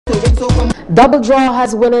Double Draw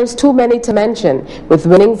has winners too many to mention, with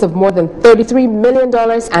winnings of more than $33 million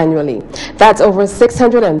annually. That's over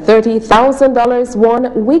 $630,000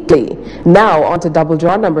 won weekly. Now on to Double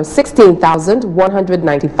Draw number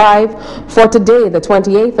 16,195 for today, the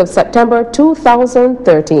 28th of September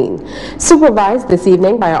 2013. Supervised this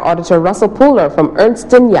evening by our auditor Russell Pooler from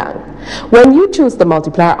Ernst & Young. When you choose the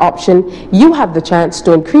multiplier option, you have the chance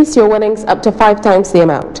to increase your winnings up to 5 times the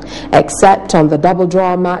amount, except on the Double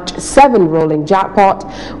Draw Match 7 rolling jackpot,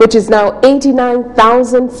 which is now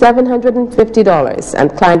 $89,750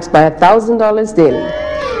 and climbs by $1,000 daily.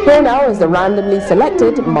 Here now is the randomly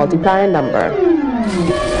selected multiplier number.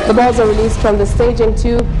 The balls are released from the staging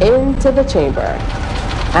tube into the chamber,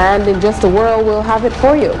 and in just a whirl we'll have it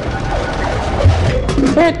for you.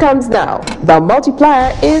 Here it comes now. The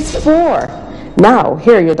multiplier is 4. Now,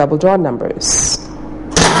 here are your double draw numbers. The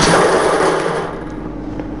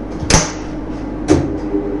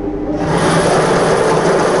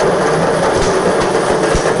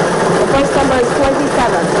first number is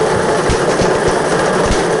 27.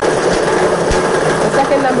 The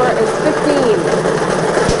second number is 15.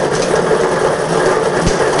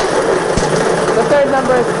 The third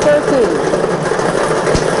number is 13.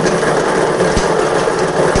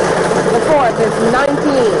 The fourth is 19.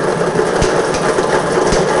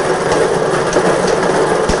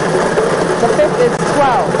 The fifth is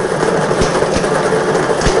 12.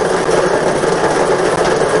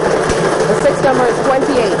 The sixth number is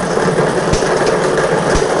 28.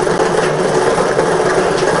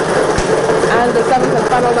 And the seventh and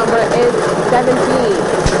final number is 17.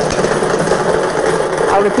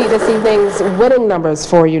 I'll repeat this evening's winning numbers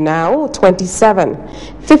for you now. 27,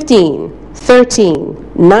 15,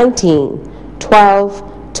 13, 19, 12,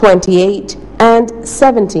 28, and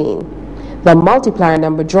 17. The multiplier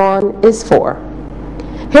number drawn is 4.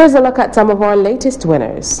 Here's a look at some of our latest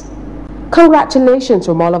winners. Congratulations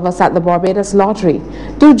from all of us at the Barbados Lottery.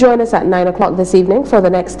 Do join us at 9 o'clock this evening for the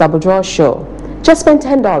next Double Draw show. Just spend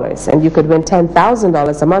 $10 and you could win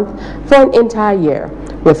 $10,000 a month for an entire year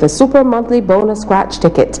with a super monthly bonus scratch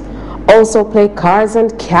ticket. Also play Cars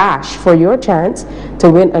and Cash for your chance to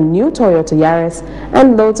win a new Toyota Yaris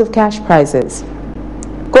and loads of cash prizes.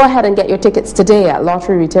 Go ahead and get your tickets today at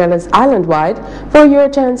lottery retailers island-wide for your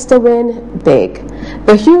chance to win big.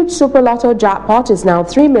 The huge Super Lotto jackpot is now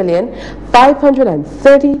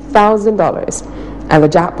 $3,530,000. And the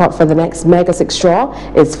jackpot for the next Mega 6 draw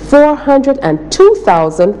is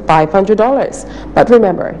 $402,500. But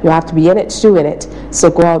remember, you have to be in it to win it. So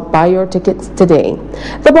go out, buy your tickets today.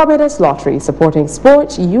 The Barbados Lottery, supporting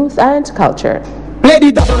sport, youth, and culture.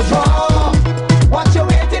 Lady Double Draw.